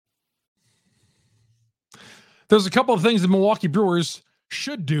There's a couple of things the Milwaukee Brewers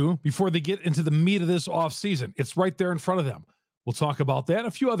should do before they get into the meat of this offseason. It's right there in front of them. We'll talk about that.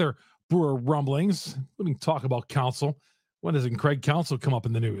 A few other Brewer rumblings. Let me talk about Council. When doesn't Craig Council come up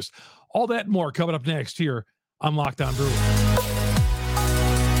in the news? All that and more coming up next here on Locked On Brewers.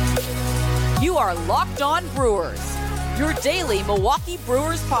 You are Locked On Brewers, your daily Milwaukee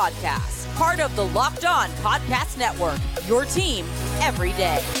Brewers podcast. Part of the Locked On Podcast Network, your team every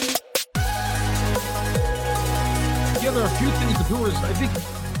day. Yeah, there are a few things the Brewers, I think,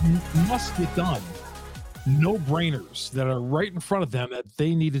 must get done. No-brainers that are right in front of them that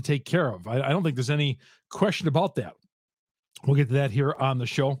they need to take care of. I don't think there's any question about that. We'll get to that here on the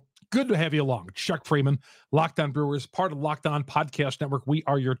show. Good to have you along. Chuck Freeman, Locked On Brewers, part of Locked On Podcast Network. We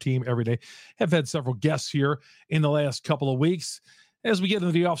are your team every day. Have had several guests here in the last couple of weeks. As we get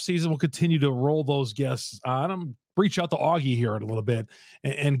into the offseason, we'll continue to roll those guests on them. Reach out to Augie here in a little bit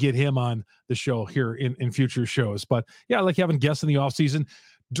and get him on the show here in future shows. But yeah, I like having guests in the offseason.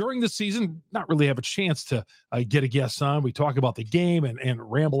 During the season, not really have a chance to get a guest on. We talk about the game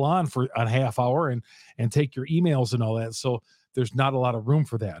and ramble on for a half hour and take your emails and all that. So there's not a lot of room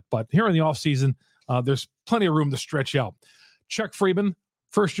for that. But here in the offseason, there's plenty of room to stretch out. Chuck Freeman,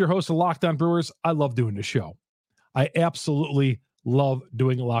 first-year host of Locked On Brewers. I love doing the show. I absolutely love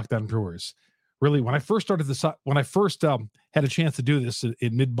doing Locked On Brewers. Really, when I first started this, had a chance to do this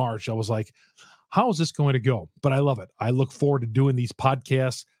in mid-March, I was like, how is this going to go? But I love it. I look forward to doing these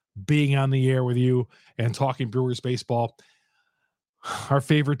podcasts, being on the air with you and talking Brewers baseball, our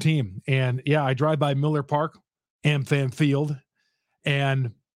favorite team. And yeah, I drive by Miller Park, AmFam Field,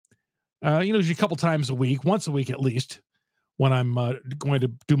 and usually a couple times a week, once a week at least, when I'm going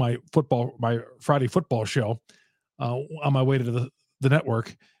to do my Friday football show on my way to the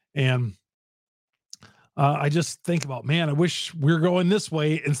network. And I just think about, man, I wish we were going this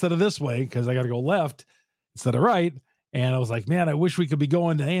way instead of this way, because I got to go left instead of right. And I was like, man, I wish we could be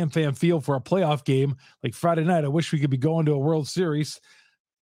going to AmFam Field for a playoff game. Like Friday night, I wish we could be going to a World Series.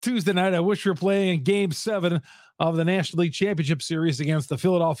 Tuesday night, I wish we were playing Game 7 of the National League Championship Series against the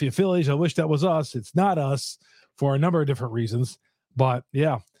Philadelphia Phillies. I wish that was us. It's not us for a number of different reasons. But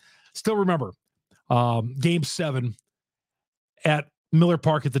yeah, still remember Game 7 at Miller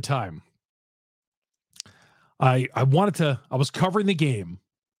Park at the time. I was covering the game,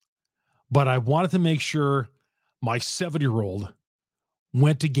 but I wanted to make sure my 7-year-old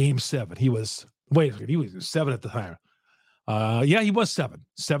went to Game 7. He was 7 at the time. He was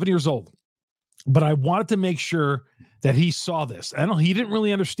 7 years old. But I wanted to make sure that he saw this. He didn't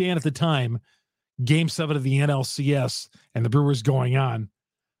really understand at the time Game 7 of the NLCS and the Brewers going on,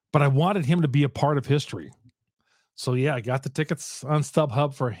 but I wanted him to be a part of history. So yeah, I got the tickets on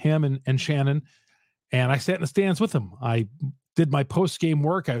StubHub for him and Shannon. And I sat in the stands with him. I did my post-game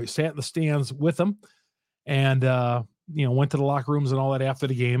work. I sat in the stands with him and, went to the locker rooms and all that after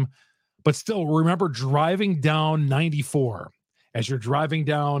the game. But still, remember driving down 94 as you're driving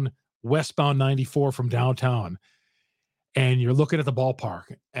down westbound 94 from downtown. And you're looking at the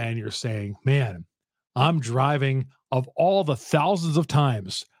ballpark and you're saying, man, I'm driving, of all the thousands of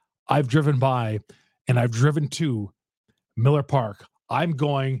times I've driven by and I've driven to Miller Park, I'm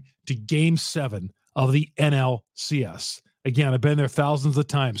going to Game 7 of the NLCS. Again, I've been there thousands of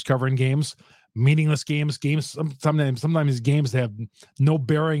times covering games, meaningless games, sometimes games that have no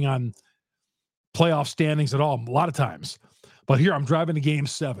bearing on playoff standings at all, a lot of times. But here I'm driving to Game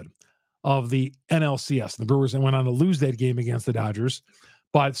 7 of the NLCS. The Brewers went on to lose that game against the Dodgers.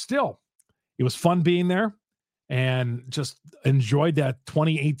 But still, it was fun being there and just enjoyed that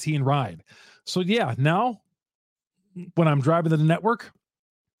 2018 ride. So yeah, now when I'm driving to the network,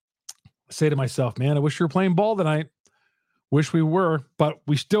 say to myself, man, I wish we were playing ball tonight. Wish we were, but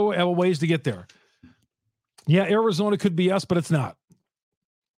we still have a ways to get there. Yeah, Arizona could be us, but it's not.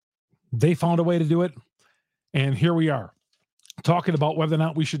 They found a way to do it, and here we are talking about whether or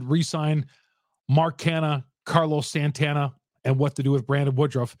not we should re-sign Mark Canha, Carlos Santana, and what to do with Brandon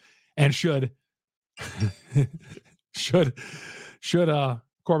Woodruff, and should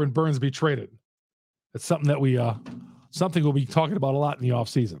Corbin Burns be traded. It's something that we'll be talking about a lot in the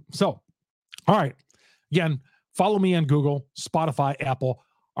offseason. So, all right. Again, follow me on Google, Spotify, Apple.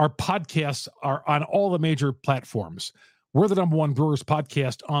 Our podcasts are on all the major platforms. We're the number one Brewers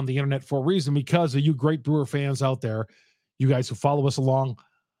podcast on the internet for a reason, because of you great Brewer fans out there, you guys who follow us along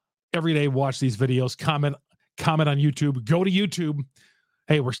every day, watch these videos, comment on YouTube, go to YouTube.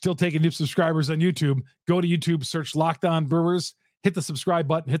 Hey, we're still taking new subscribers on YouTube. Go to YouTube, search Locked On Brewers, hit the subscribe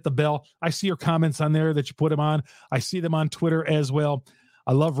button, hit the bell. I see your comments on there that you put them on. I see them on Twitter as well.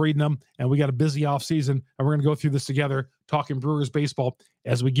 I love reading them, and we got a busy off season, and we're going to go through this together, talking Brewers baseball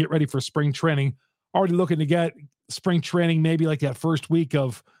as we get ready for spring training already looking to get spring training maybe like that first week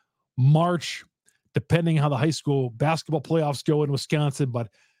of March, depending how the high school basketball playoffs go in Wisconsin, but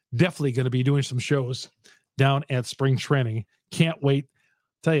definitely going to be doing some shows down at spring training. Can't wait.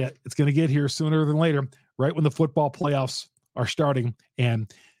 Tell you, it's going to get here sooner than later, right when the football playoffs are starting.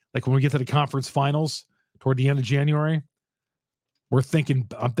 And like when we get to the conference finals toward the end of January, I'm thinking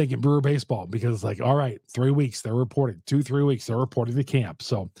Brewer baseball, because like, all right, 3 weeks, they're reporting, 2-3 weeks, they're reporting to camp.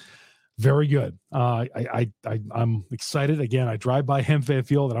 So very good. I'm excited. Again, I drive by Hempfan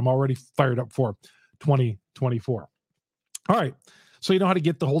Field and I'm already fired up for 2024. All right. So you know how to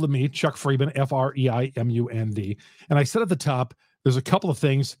get the hold of me, Chuck Freeman, Freimund. And I said at the top, there's a couple of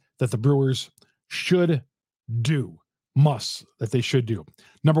things that the Brewers should do, that they should do.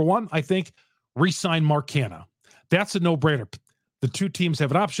 Number one, I think re-sign Mark Canha. That's a no-brainer. The two teams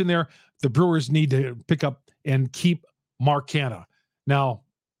have an option there. The Brewers need to pick up and keep Mark Canha. Now,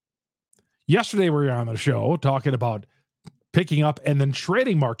 yesterday we were on the show talking about picking up and then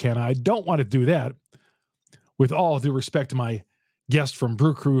trading Mark Canha. I don't want to do that. With all due respect to my guest from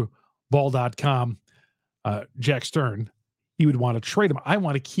BrewCrewBall.com, Jack Stern, he would want to trade him. I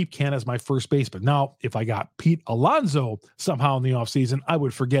want to keep Canha as my first baseman. Now, if I got Pete Alonso somehow in the offseason, I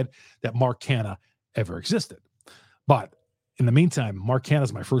would forget that Mark Canha ever existed. But in the meantime, Mark Canha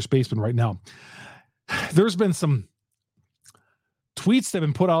is my first baseman right now. There's been some tweets that have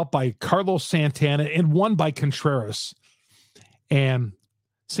been put out by Carlos Santana and one by Contreras. And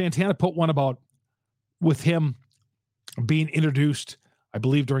Santana put one about with him being introduced, I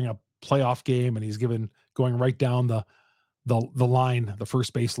believe, during a playoff game, and he's going right down the line, the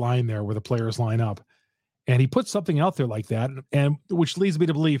first base line there where the players line up. And he put something out there like that, and which leads me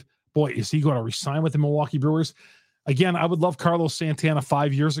to believe, boy, is he going to resign with the Milwaukee Brewers? Again, I would love Carlos Santana 4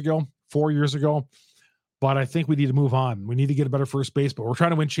 years ago, but I think we need to move on. We need to get a better first base, but we're trying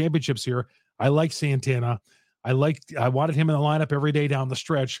to win championships here. I like Santana. I wanted him in the lineup every day down the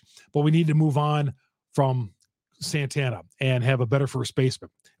stretch, but we need to move on from Santana and have a better first baseman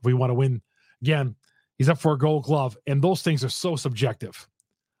if we want to win. Again, he's up for a Gold Glove, and those things are so subjective.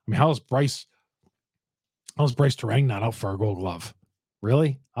 I mean, how's Bryce Terang not out for a Gold Glove?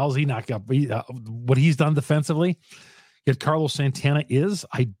 Really? How's he not got what he's done defensively? Yet Carlos Santana is.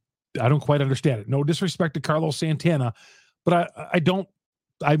 I don't quite understand it. No disrespect to Carlos Santana, but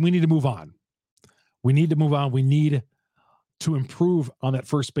we need to move on. We need to move on. We need to improve on that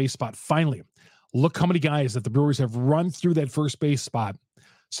first base spot. Finally, look how many guys that the Brewers have run through that first base spot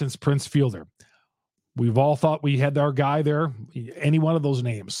since Prince Fielder. We've all thought we had our guy there, any one of those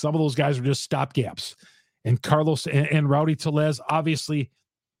names. Some of those guys are just stopgaps. And Carlos and Rowdy Tellez, obviously,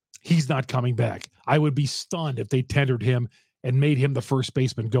 he's not coming back. I would be stunned if they tendered him and made him the first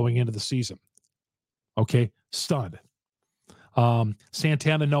baseman going into the season. Okay? Stunned.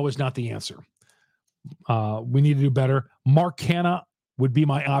 Santana, no, is not the answer. We need to do better. Mark Canha would be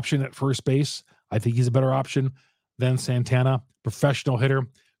my option at first base. I think he's a better option than Santana. Professional hitter,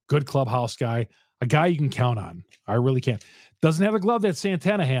 good clubhouse guy, a guy you can count on. I really can. Doesn't have a glove that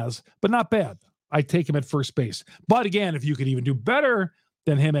Santana has, but not bad. I take him at first base. But again, if you could even do better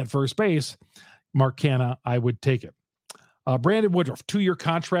than him at first base, Mark Canha, I would take it. Brandon Woodruff, 2-year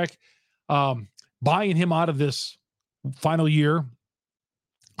contract. Buying him out of this final year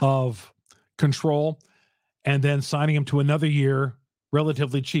of control and then signing him to another year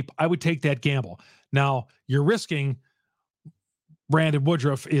relatively cheap. I would take that gamble. Now, you're risking Brandon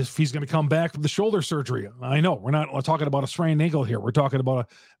Woodruff if he's going to come back from the shoulder surgery. I know we're not talking about a sprained ankle here. We're talking about a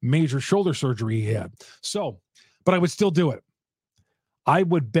major shoulder surgery he had. So, but I would still do it. I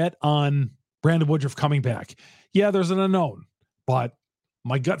would bet on Brandon Woodruff coming back. Yeah, there's an unknown, but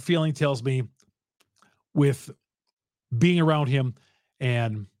my gut feeling tells me with being around him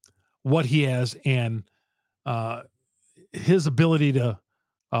and what he has and his ability to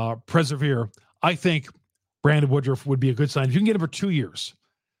persevere, I think Brandon Woodruff would be a good sign. If you can get him for 2 years,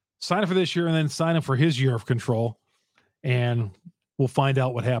 sign him for this year and then sign him for his year of control, and we'll find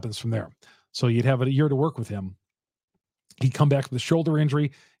out what happens from there. So you'd have a year to work with him. He'd come back with a shoulder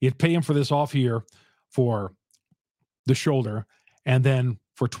injury. You'd pay him for this off year for the shoulder, and then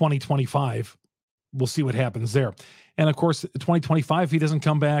for 2025, we'll see what happens there. And of course, 2025, if he doesn't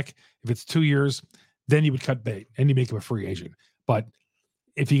come back, if it's 2 years, then you would cut bait and you make him a free agent. But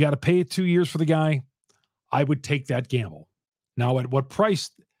if you got to pay 2 years for the guy, I would take that gamble. Now, at what price?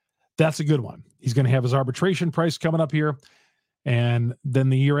 That's a good one. He's going to have his arbitration price coming up here. And then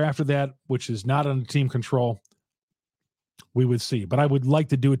the year after that, which is not under team control, we would see. But I would like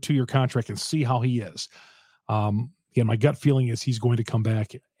to do a 2-year contract and see how he is. Again, my gut feeling is he's going to come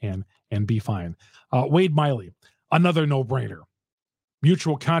back and be fine. Wade Miley, another no-brainer.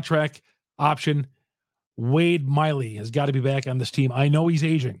 Mutual contract option. Wade Miley has got to be back on this team. I know he's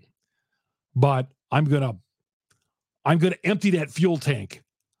aging, but I'm gonna empty that fuel tank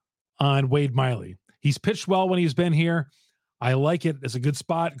on Wade Miley. He's pitched well when he's been here. I like it. It's a good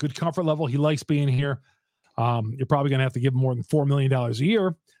spot, good comfort level. He likes being here. You're probably going to have to give him more than $4 million a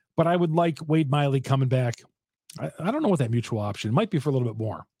year, but I would like Wade Miley coming back. I don't know what that mutual option might be for a little bit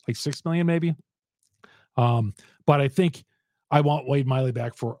more, like $6 million maybe. But I think I want Wade Miley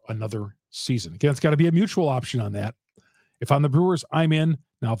back for another season. Again, it's got to be a mutual option on that. If I'm the Brewers, I'm in.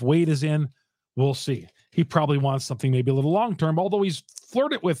 Now, if Wade is in, we'll see. He probably wants something maybe a little long-term, although he's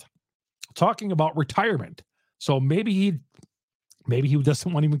flirted with talking about retirement. So maybe he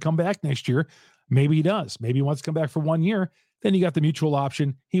doesn't want to even come back next year. Maybe he does. Maybe he wants to come back for 1 year. Then you got the mutual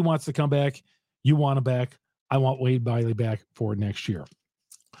option. He wants to come back. You want him back. I want Wade Miley back for next year.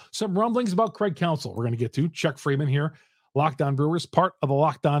 Some rumblings about Craig Counsell we're going to get to. Chuck Freeman here. Locked On Brewers, part of the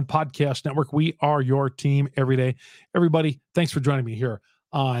Locked On Podcast Network. We are your team every day. Everybody, thanks for joining me here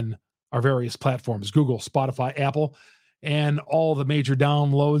on our various platforms, Google, Spotify, Apple, and all the major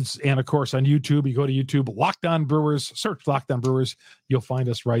downloads. And, of course, on YouTube, you go to YouTube, Locked On Brewers, search Locked On Brewers. You'll find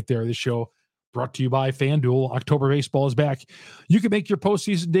us right there. This show brought to you by FanDuel. October baseball is back. You can make your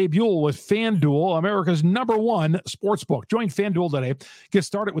postseason debut with FanDuel, America's #1 sportsbook. Join FanDuel today. Get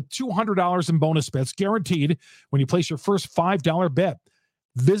started with $200 in bonus bets guaranteed when you place your first $5 bet.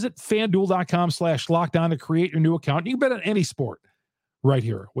 Visit FanDuel.com/lockedon to create your new account. You can bet on any sport right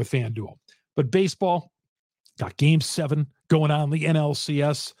here with FanDuel. But baseball, got Game 7 going on in the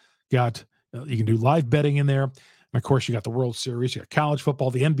NLCS. You can do live betting in there. And, of course, you got the World Series. You got college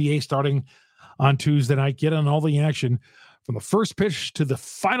football, the NBA starting on Tuesday night. Get on all the action from the first pitch to the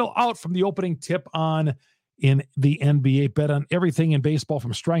final out from the opening tip on in the NBA. Bet on everything in baseball,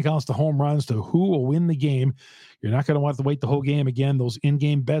 from strikeouts to home runs to who will win the game. You're not going to want to wait the whole game. Again, those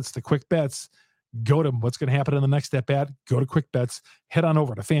in-game bets, the quick bets, go to what's going to happen in the next at-bat. Go to quick bets. Head on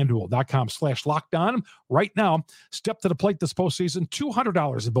over to FanDuel.com/lockedon. Right now, step to the plate this postseason.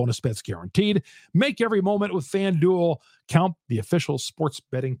 $200 in bonus bets guaranteed. Make every moment with FanDuel count, the official sports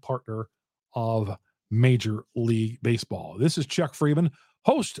betting partner of Major League Baseball. This is Chuck Freeman,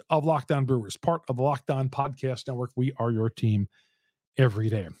 host of Locked On Brewers, part of the Locked On Podcast Network. We are your team every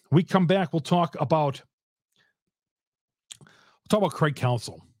day. We come back, we'll talk about Craig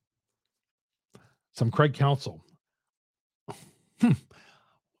Counsell. Some Craig Counsell. I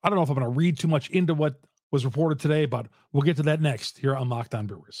don't know if I'm going to read too much into what was reported today, but we'll get to that next here on Locked On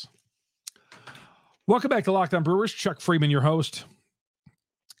Brewers. Welcome back to Locked On Brewers. Chuck Freeman, your host.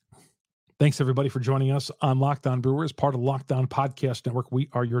 Thanks, everybody, for joining us on Locked On Brewers, part of Locked On Podcast Network. We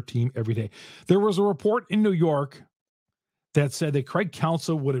are your team every day. There was a report in New York that said that Craig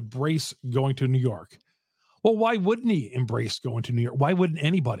Counsell would embrace going to New York. Well, why wouldn't he embrace going to New York? Why wouldn't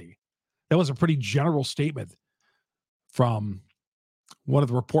anybody? That was a pretty general statement from one of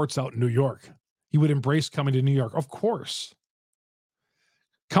the reports out in New York. He would embrace coming to New York. Of course.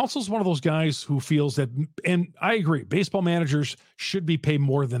 Counsell's one of those guys who feels that, and I agree, baseball managers should be paid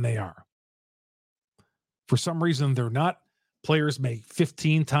more than they are. For some reason, they're not. Players make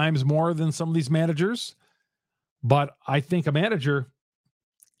 15 times more than some of these managers. But I think a manager,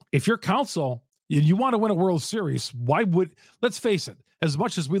 if you're Counsell, you want to win a World Series, let's face it, as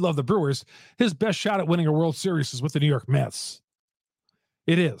much as we love the Brewers, his best shot at winning a World Series is with the New York Mets.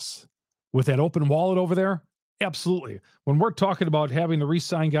 It is. With that open wallet over there, absolutely. When we're talking about having to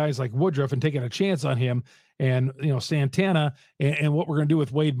re-sign guys like Woodruff and taking a chance on him and, Santana and what we're going to do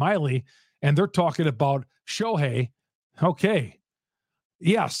with Wade Miley, and they're talking about Shohei, okay,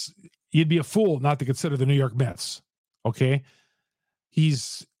 yes, you'd be a fool not to consider the New York Mets, okay?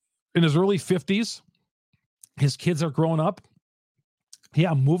 He's in his early 50s. His kids are growing up.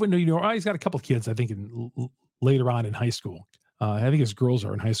 Yeah, moving to New York. He's got a couple of kids, I think, later on in high school. I think his girls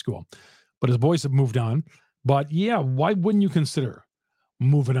are in high school. But his boys have moved on. But, yeah, why wouldn't you consider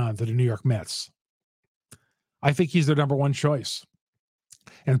moving on to the New York Mets? I think he's their number one choice.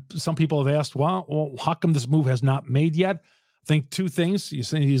 And some people have asked, well, how come this move has not made yet? I think two things.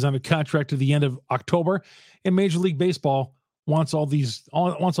 He's under contract to the end of October, and Major League Baseball wants all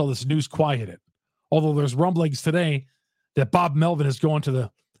this news quieted. Although there's rumblings today that Bob Melvin is going to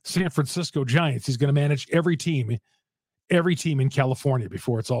the San Francisco Giants. He's going to manage every team in California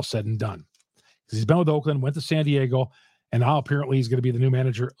before it's all said and done. He's been with Oakland, went to San Diego, and now apparently he's going to be the new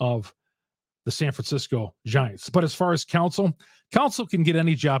manager of the San Francisco Giants. But as far as Counsell can get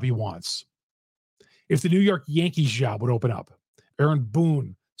any job he wants. If the New York Yankees job would open up, Aaron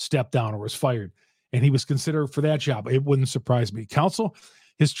Boone stepped down or was fired, and he was considered for that job, it wouldn't surprise me. Counsell,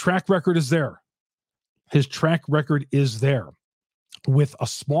 his track record is there. His track record is there with a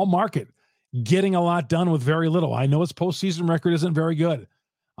small market getting a lot done with very little. I know his postseason record isn't very good.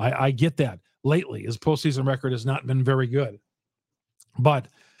 I get that. Lately, his postseason record has not been very good. But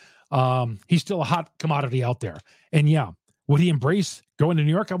he's still a hot commodity out there. And yeah, would he embrace going to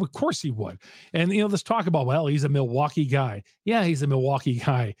New York? Of course he would. And, let's talk about, well, he's a Milwaukee guy. Yeah, he's a Milwaukee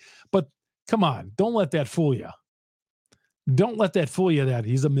guy. But come on, don't let that fool you. Don't let that fool you that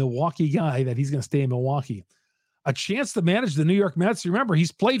he's a Milwaukee guy, that he's going to stay in Milwaukee. A chance to manage the New York Mets. Remember,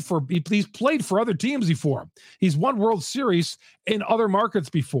 he's played for other teams before. He's won World Series in other markets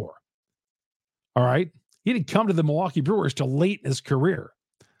before. All right. He didn't come to the Milwaukee Brewers till late in his career.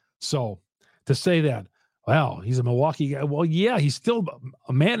 So to say that, well, he's a Milwaukee guy. Well, yeah, he's still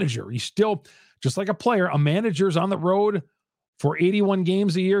a manager. He's still, just like a player, a manager's on the road for 81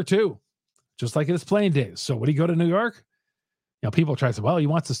 games a year too, just like in his playing days. So would he go to New York? People try to say, well, he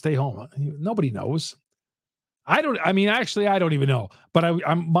wants to stay home. Nobody knows. I don't even know. But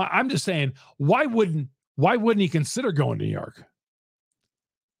I'm just saying, why wouldn't he consider going to New York?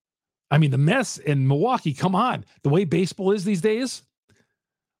 I mean, the Mets in Milwaukee, come on. The way baseball is these days,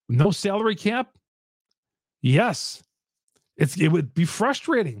 no salary cap. Yes. It would be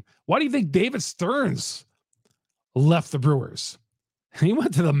frustrating. Why do you think David Stearns left the Brewers? He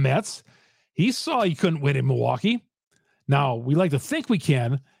went to the Mets. He saw he couldn't win in Milwaukee. Now, we like to think we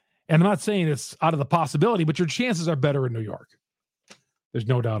can, and I'm not saying it's out of the possibility, but your chances are better in New York. There's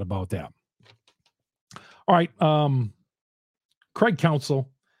no doubt about that. All right. Craig Counsell,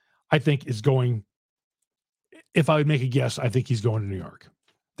 I think, is going, if I would make a guess, I think he's going to New York.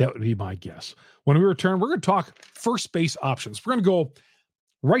 That would be my guess. When we return, we're going to talk first base options. We're going to go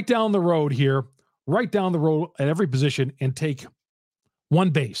right down the road here, right down the road at every position, and take one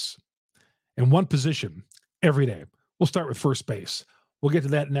base and one position every day. We'll start with first base. We'll get to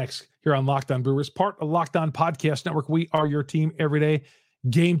that next here on Locked On Brewers, part of Locked On Podcast Network. We are your team every day.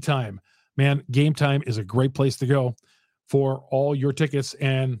 Game Time. Man, Game Time is a great place to go for all your tickets.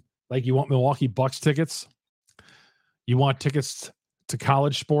 And like, you want Milwaukee Bucks tickets, you want tickets to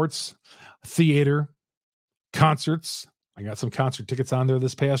college sports, theater, concerts. I got some concert tickets on there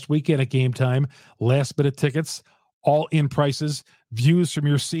this past weekend at Game Time. Last minute tickets, all in prices, views from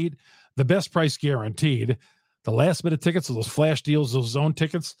your seat, the best price guaranteed. The last minute tickets, those flash deals, those zone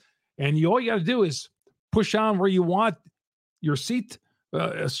tickets. And all you got to do is push on where you want your seat,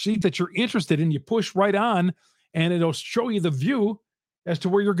 a seat that you're interested in. You push right on, and it'll show you the view as to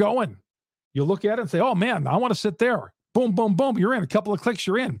where you're going. You look at it and say, oh, man, I want to sit there. Boom, boom, boom. You're in. A couple of clicks,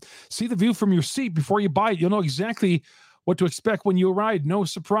 you're in. See the view from your seat before you buy it. You'll know exactly what to expect when you arrive. No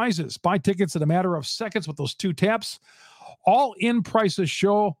surprises. Buy tickets in a matter of seconds with those two taps. All in prices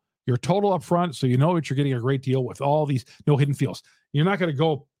show your total up front, so you know that you're getting a great deal with all these no hidden feels. You're not going to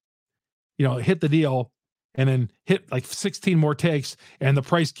go, hit the deal and then hit like 16 more takes and the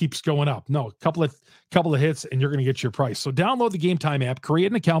price keeps going up. No, a couple of hits and you're going to get your price. So download the Game Time app, create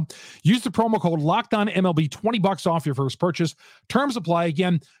an account, use the promo code LOCKEDONMLB, $20 off your first purchase. Terms apply.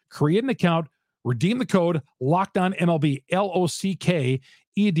 Again, create an account, redeem the code LOCKEDONMLB, LOCKEDONMLB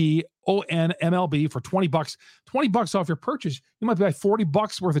for $20. $20 off your purchase. You might buy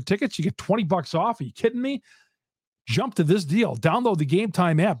 $40 worth of tickets. You get $20 off. Are you kidding me? Jump to this deal. Download the Game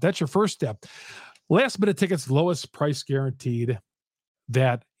Time app. That's your first step. Last minute tickets, lowest price guaranteed.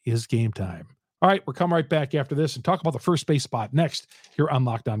 That is Game Time. All right, we'll come right back after this and talk about the first base spot next here on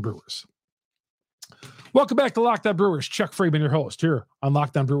Locked On Brewers. Welcome back to Locked On Brewers. Chuck Freeman, your host, here on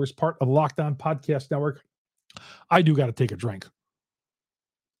Locked On Brewers, part of Locked On Podcast Network. I do got to take a drink.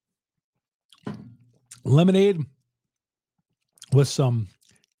 Lemonade with some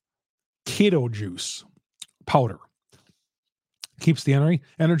keto juice powder. Keeps the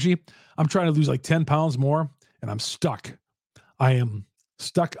energy. I'm trying to lose like 10 pounds more, and I'm stuck. I am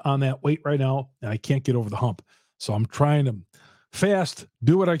stuck on that weight right now, and I can't get over the hump. So I'm trying to fast,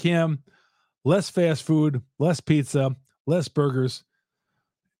 do what I can, less fast food, less pizza, less burgers,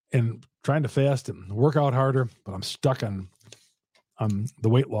 and trying to fast and work out harder, but I'm stuck on the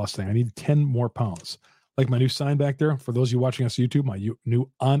weight loss thing. I need 10 more pounds. Like my new sign back there, for those of you watching us on YouTube, my new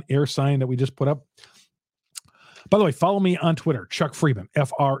on-air sign that we just put up. By the way, follow me on Twitter, Chuck Freeman,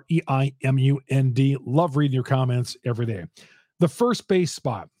 FREIMUND. Love reading your comments every day. The first base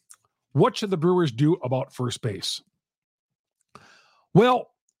spot. What should the Brewers do about first base? Well,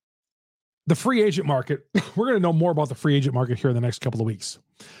 the free agent market, we're going to know more about the free agent market here in the next couple of weeks.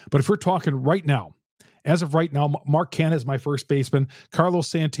 But if we're talking right now, as of right now, Mark Canha is my first baseman. Carlos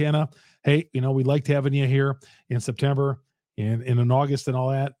Santana, hey, we liked having you here in September and in August and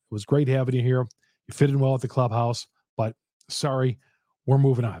all that. It was great having you here. You fit in well at the clubhouse, but sorry, we're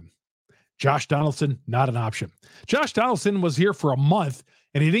moving on. Josh Donaldson, not an option. Josh Donaldson was here for a month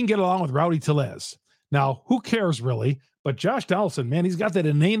and he didn't get along with Rowdy Tellez. Now, who cares really? But Josh Donaldson, man, he's got that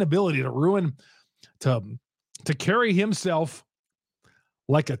innate ability to carry himself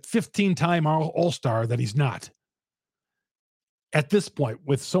like a 15-time All-Star that he's not. At this point,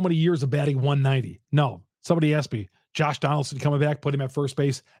 with so many years of batting 190. No, somebody asked me, Josh Donaldson coming back, put him at first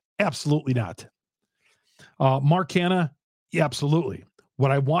base? Absolutely not. Mark Canha, yeah, absolutely.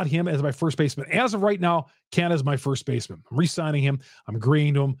 Would I want him as my first baseman? As of right now, Canha is my first baseman. I'm re-signing him. I'm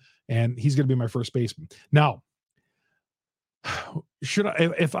agreeing to him, and he's going to be my first baseman. Now, should I?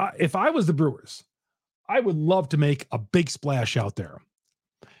 If I was the Brewers, I would love to make a big splash out there,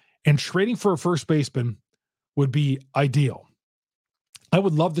 and trading for a first baseman would be ideal. I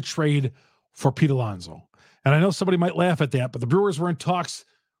would love to trade for Pete Alonso, and I know somebody might laugh at that, but the Brewers were in talks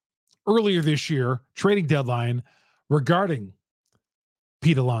earlier this year, trading deadline, regarding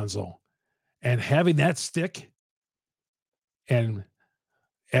Pete Alonso, and having that stick and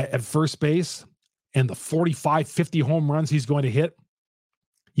at first base and the 45, 50 home runs he's going to hit.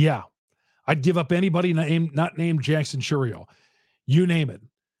 Yeah, I'd give up anybody not named Jackson Chourio. You name it.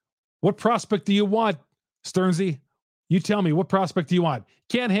 What prospect do you want, Stearnsy? You tell me, what prospect do you want?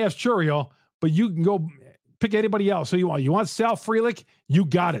 Can't have Chourio, but you can go pick anybody else. So you want Sal Frelick? You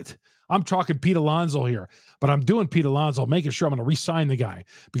got it. I'm talking Pete Alonso here, but I'm doing Pete Alonso, making sure I'm going to re-sign the guy,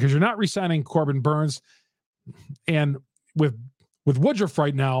 because you're not re-signing Corbin Burns. And with Woodruff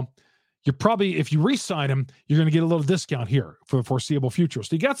right now, you're probably, if you re-sign him, you're going to get a little discount here for the foreseeable future.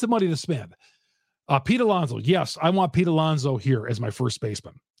 So you got some money to spend. Pete Alonso, yes, I want Pete Alonso here as my first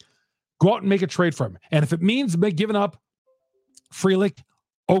baseman. Go out and make a trade for him. And if it means giving up Frelick,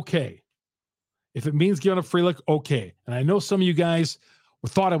 okay. If it means giving up Frelick, okay. And I know some of you guys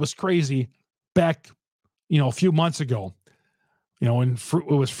thought I was crazy back, a few months ago, when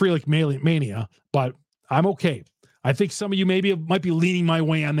it was Frelick mania, but I'm okay. I think some of you might be leaning my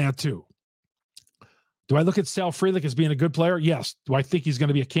way on that too. Do I look at Sal Frelick as being a good player? Yes. Do I think he's going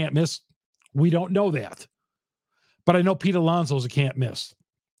to be a can't miss? We don't know that. But I know Pete Alonso is a can't miss.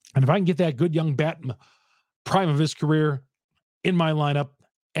 And if I can get that good young bat in the prime of his career in my lineup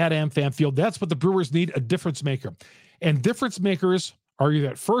at AmFam Field, that's what the Brewers need, a difference maker. And difference makers are either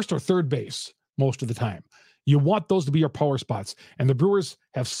at first or third base most of the time. You want those to be your power spots. And the Brewers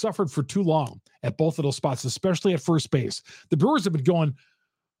have suffered for too long at both of those spots, especially at first base. The Brewers have been going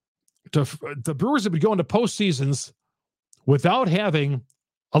to postseasons without having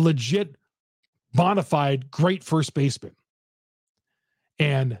a legit, bona fide, great first baseman.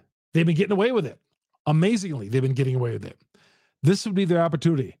 And they've been getting away with it. Amazingly, they've been getting away with it. This would be their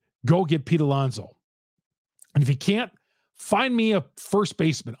opportunity. Go get Pete Alonso. And if you can't, find me a first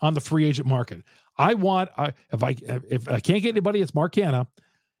baseman on the free agent market. If I can't get anybody, it's Mark Canha.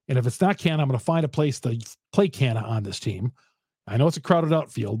 And if it's not Canha, I'm going to find a place to play Canha on this team. I know it's a crowded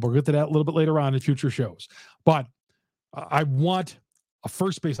outfield. We'll get to that a little bit later on in future shows. But I want a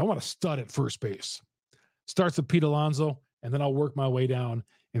first base. I want a stud at first base. Starts with Pete Alonso, and then I'll work my way down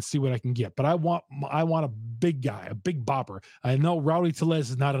and see what I can get. But I want a big guy, a big bopper. I know Rowdy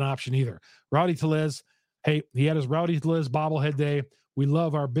Tellez is not an option either. Rowdy Tellez, hey, he had his Rowdy Tellez bobblehead day. We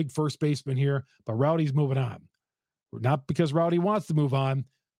love our big first baseman here, but Rowdy's moving on. Not because Rowdy wants to move on,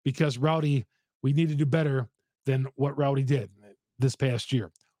 because Rowdy, we need to do better than what Rowdy did this past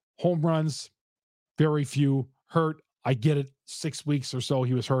year. Home runs, very few. Hurt, I get it. 6 weeks or so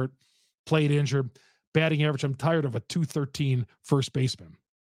he was hurt. Played injured. Batting average, I'm tired of a 213 first baseman.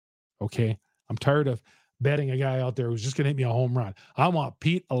 Okay? I'm tired of betting a guy out there who's just going to hit me a home run. I want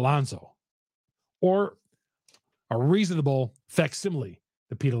Pete Alonso. Or a reasonable facsimile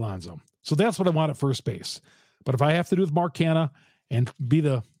to Pete Alonso. So that's what I want at first base. But if I have to do with Mark Canha and be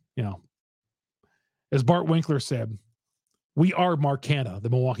the, as Bart Winkler said, we are Mark Canha, the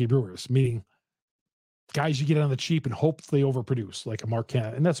Milwaukee Brewers, meaning guys you get on the cheap and hope they overproduce like a Mark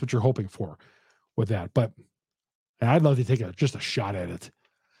Canha. And that's what you're hoping for with that. But I'd love to take just a shot at it.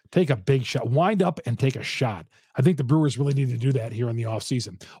 Take a big shot. Wind up and take a shot. I think the Brewers really need to do that here in the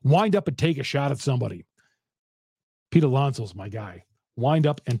offseason. Wind up and take a shot at somebody. Pete Alonso's my guy. Wind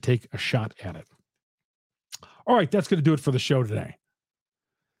up and take a shot at it. All right, that's going to do it for the show today.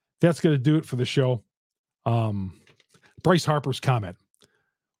 That's going to do it for the show. Bryce Harper's comment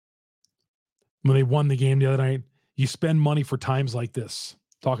when they won the game the other night, you spend money for times like this,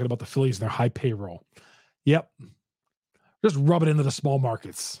 talking about the Phillies and their high payroll. Yep. Just rub it into the small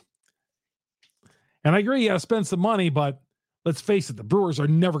markets. And I agree, you got to spend some money, but let's face it, the Brewers are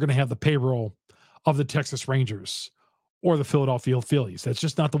never going to have the payroll of the Texas Rangers or the Philadelphia Phillies. That's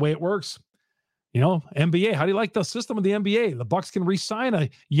just not the way it works. NBA, how do you like the system of the NBA? The Bucks can re-sign a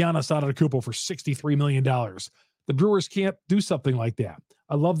Giannis Antetokounmpo for $63 million. The Brewers can't do something like that.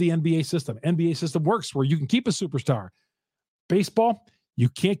 I love the NBA system. NBA system works where you can keep a superstar. Baseball, you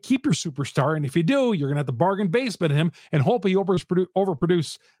can't keep your superstar. And if you do, you're going to have to bargain basement him and hope he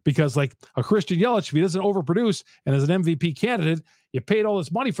overproduce because like a Christian Yelich, if he doesn't overproduce and as an MVP candidate, you paid all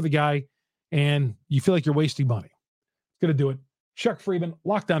this money for the guy and you feel like you're wasting money. It's going to do it. Chuck Freeman,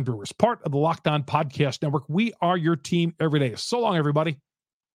 Locked On Brewers, part of the Locked On Podcast Network. We are your team every day. So long, everybody.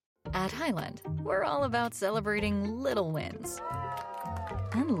 At Highland, we're all about celebrating little wins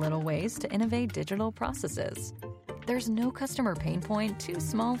and little ways to innovate digital processes. There's no customer pain point too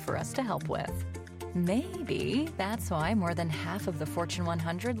small for us to help with. Maybe that's why more than half of the Fortune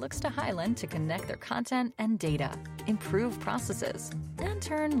 100 looks to Highland to connect their content and data, improve processes, and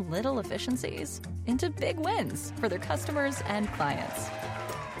turn little efficiencies into big wins for their customers and clients.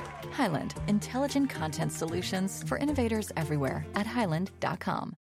 Highland, intelligent content solutions for innovators everywhere at highland.com.